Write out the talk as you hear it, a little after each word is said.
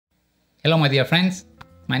Hello my dear friends,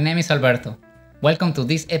 my name is Alberto. Welcome to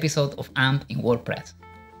this episode of AMP in WordPress.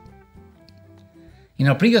 In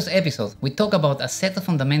our previous episode, we talked about a set of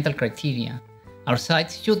fundamental criteria our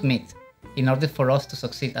sites should meet in order for us to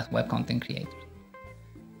succeed as web content creators.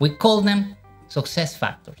 We call them success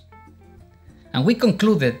factors. And we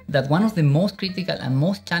concluded that one of the most critical and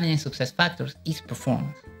most challenging success factors is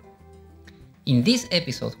performance. In this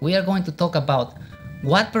episode, we are going to talk about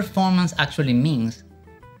what performance actually means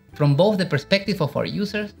from both the perspective of our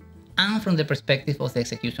users and from the perspective of the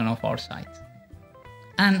execution of our sites.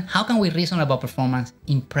 And how can we reason about performance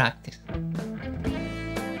in practice?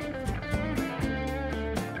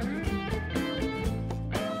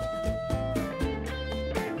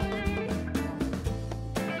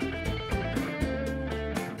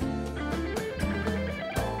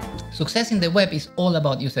 Success in the web is all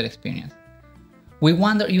about user experience. We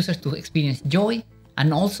want our users to experience joy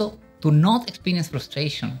and also to not experience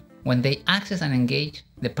frustration when they access and engage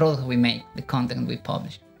the product we make, the content we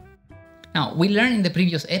publish. Now, we learned in the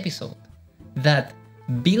previous episode that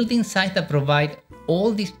building sites that provide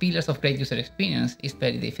all these pillars of great user experience is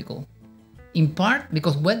very difficult. In part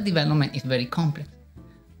because web development is very complex,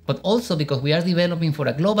 but also because we are developing for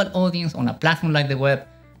a global audience on a platform like the web,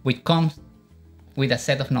 which comes with a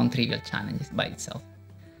set of non-trivial challenges by itself.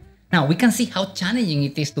 Now, we can see how challenging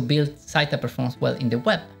it is to build sites that perform well in the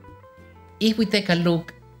web. If we take a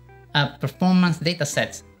look at performance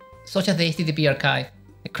datasets, such as the HTTP archive,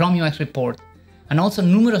 the Chrome UX report, and also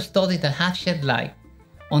numerous studies that have shed light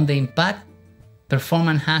on the impact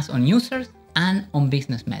performance has on users and on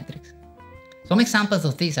business metrics. Some examples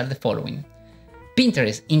of these are the following.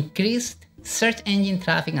 Pinterest increased search engine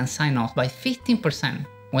traffic and sign-offs by 15%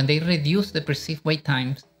 when they reduced the perceived wait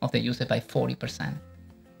times of the user by 40%.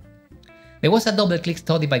 There was a double-click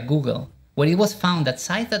study by Google where it was found that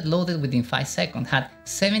sites that loaded within 5 seconds had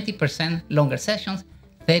 70% longer sessions,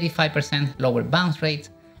 35% lower bounce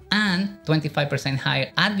rates, and 25% higher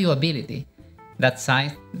ad viewability than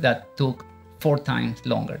sites that took 4 times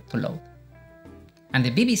longer to load. And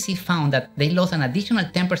the BBC found that they lost an additional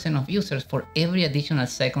 10% of users for every additional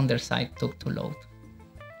second their site took to load.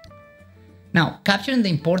 Now, capturing the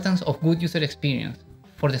importance of good user experience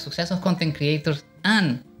for the success of content creators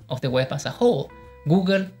and of the web as a whole,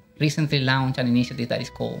 Google recently launched an initiative that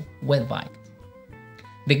is called Web Vitals.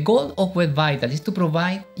 The goal of Web Vitals is to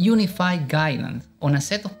provide unified guidance on a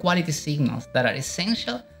set of quality signals that are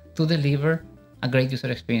essential to deliver a great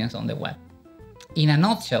user experience on the web. In a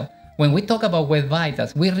nutshell, when we talk about Web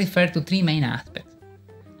Vitals, we refer to 3 main aspects.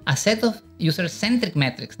 A set of user-centric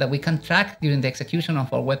metrics that we can track during the execution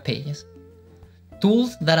of our web pages.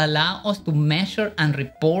 Tools that allow us to measure and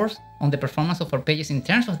report on the performance of our pages in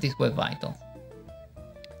terms of these Web Vitals.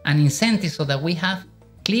 And incentives so that we have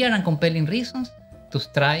clear and compelling reasons to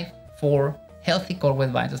strive for healthy core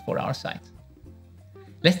Web Vitals for our sites.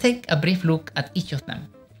 Let's take a brief look at each of them.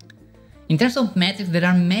 In terms of metrics, there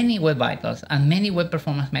are many Web Vitals and many web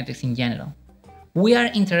performance metrics in general. We are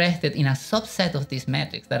interested in a subset of these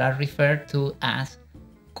metrics that are referred to as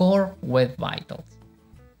core Web Vitals.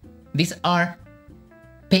 These are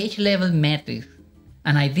page-level metrics,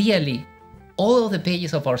 and ideally, all of the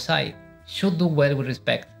pages of our site should do well with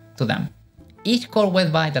respect to them. Each core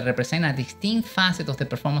Web Vital represents a distinct facet of the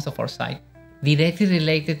performance of our site, directly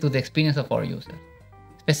related to the experience of our users.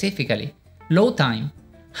 Specifically, load time,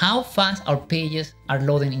 how fast our pages are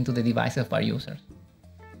loading into the devices of our users.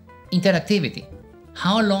 Interactivity,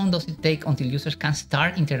 how long does it take until users can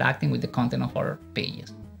start interacting with the content of our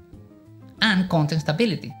pages. And content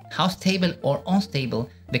stability, how stable or unstable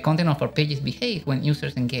the content of our pages behave when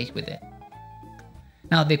users engage with it.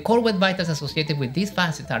 Now, the core Web Vitals associated with these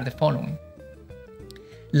facets are the following.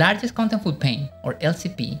 Largest Contentful Pane, or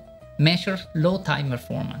LCP, measures load time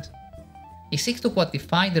performance. It seeks to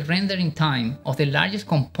quantify the rendering time of the largest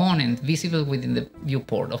component visible within the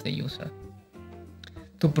viewport of the user.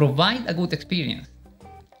 To provide a good experience,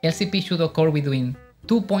 LCP should occur within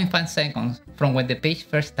 2.5 seconds from when the page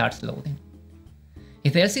first starts loading.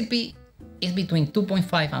 If the LCP is between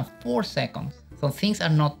 2.5 and 4 seconds, so things are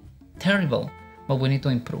not terrible, but we need to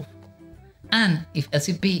improve. And if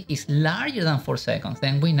LCP is larger than 4 seconds,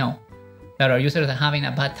 then we know that our users are having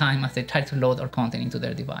a bad time as they try to load our content into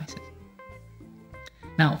their devices.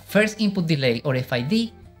 Now, first input delay, or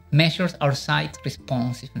FID, measures our site's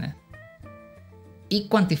responsiveness. It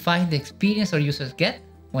quantifies the experience our users get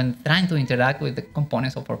when trying to interact with the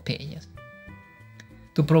components of our pages.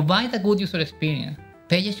 To provide a good user experience,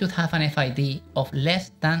 pages should have an FID of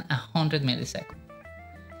less than 100 milliseconds.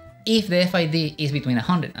 If the FID is between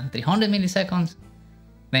 100 and 300 milliseconds,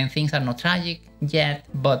 then things are not tragic yet,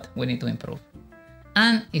 but we need to improve.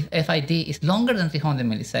 and if FID is longer than 300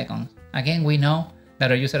 milliseconds, again, we know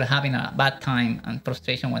that our users are having a bad time and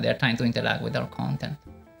frustration when they're trying to interact with our content.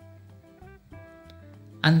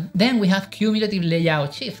 And then we have cumulative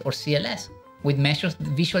layout shift, or CLS, which measures the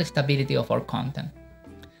visual stability of our content.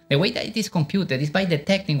 The way that it is computed is by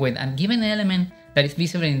detecting when a given element that is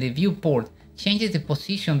visible in the viewport changes the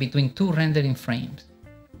position between two rendering frames.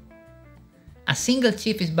 A single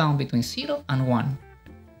shift is bound between 0 and 1,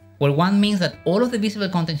 where 1 means that all of the visible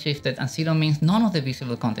content shifted and 0 means none of the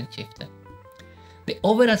visible content shifted. The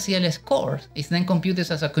overall CLS score is then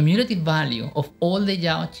computed as a cumulative value of all the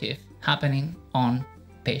layout shifts happening on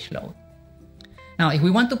page load. Now, if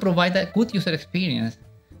we want to provide a good user experience,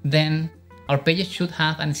 then our pages should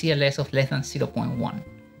have a CLS of less than 0.1.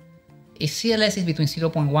 If CLS is between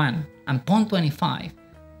 0.1 and 0.25,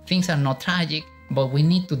 things are not tragic, but we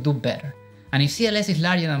need to do better. And if CLS is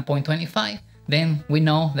larger than 0.25, then we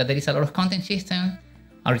know that there is a lot of content shifting.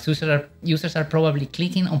 Our users are probably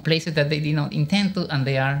clicking on places that they did not intend to, and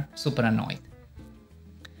they are super annoyed.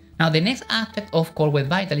 Now, the next aspect of Core Web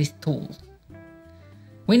Vitals is tools.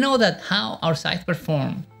 We know that how our sites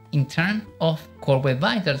perform in terms of Core Web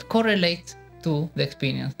Vitals correlates to the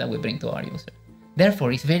experience that we bring to our users.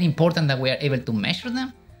 Therefore, it's very important that we are able to measure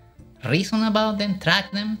them, reason about them,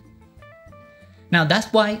 track them. Now,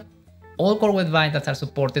 that's why all Core Web Vitals are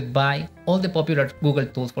supported by all the popular Google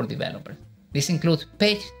tools for developers. This includes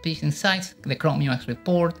Page Speed Insights, the Chrome UX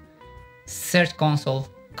Report, Search Console,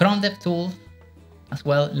 Chrome DevTools, as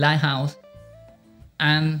well Lighthouse,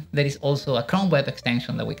 and there is also a Chrome Web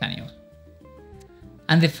extension that we can use.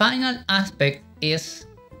 And the final aspect is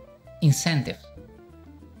incentives.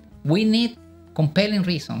 We need compelling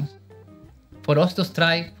reasons for us to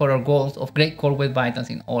strive for our goals of great Core Web Vitals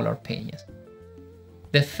in all our pages.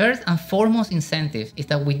 The first and foremost incentive is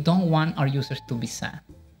that we don't want our users to be sad.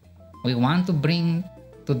 We want to bring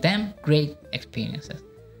to them great experiences.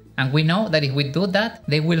 And we know that if we do that,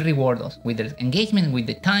 they will reward us with their engagement, with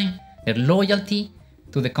the time, their loyalty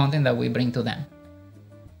to the content that we bring to them.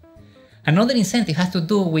 Another incentive has to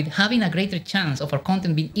do with having a greater chance of our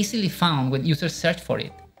content being easily found when users search for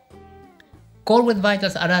it. Core Web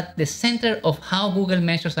Vitals are at the center of how Google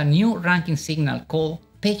measures a new ranking signal called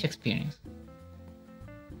page experience.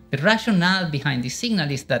 The rationale behind this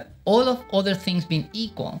signal is that all of other things being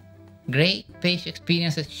equal, great page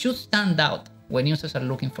experiences should stand out when users are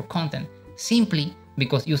looking for content, simply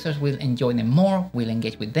because users will enjoy them more, will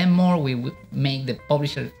engage with them more, we will make the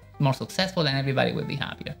publisher more successful, and everybody will be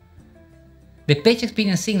happier. The page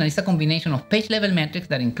experience signal is a combination of page level metrics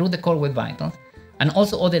that include the Core Web Vitals and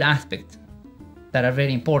also other aspects that are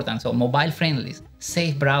very important, so mobile friendliness,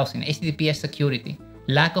 safe browsing, HTTPS security,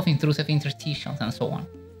 lack of intrusive interstitials, and so on.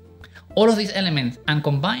 All of these elements are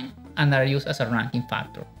combined and are used as a ranking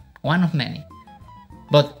factor, one of many.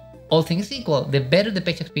 But all things equal, the better the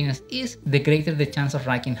page experience is, the greater the chance of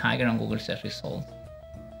ranking higher on Google search results.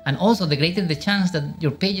 And also the greater the chance that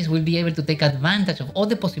your pages will be able to take advantage of all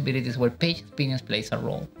the possibilities where page experience plays a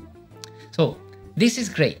role. So this is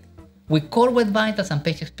great. With Core Web Vitals and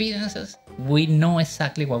page experiences, we know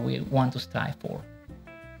exactly what we want to strive for.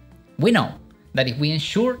 We know that if we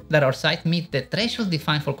ensure that our site meets the threshold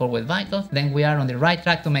defined for Core Web Vitals, then we are on the right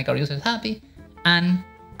track to make our users happy and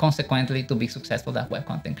consequently to be successful as web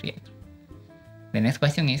content creators. The next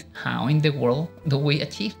question is, how in the world do we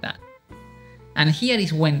achieve that? And here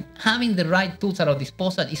is when having the right tools at our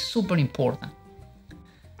disposal is super important.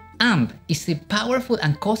 AMP is a powerful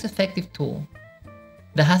and cost-effective tool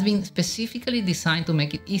that has been specifically designed to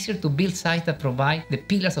make it easier to build sites that provide the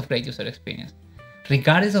pillars of great user experience,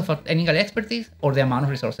 regardless of our technical expertise or the amount of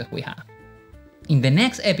resources we have. In the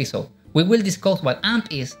next episode, we will discuss what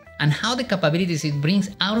AMP is and how the capabilities it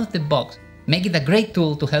brings out of the box make it a great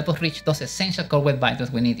tool to help us reach those essential Core Web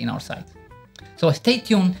Vitals we need in our sites. So stay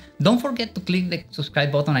tuned, don't forget to click the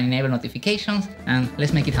subscribe button and enable notifications, and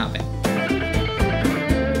let's make it happen.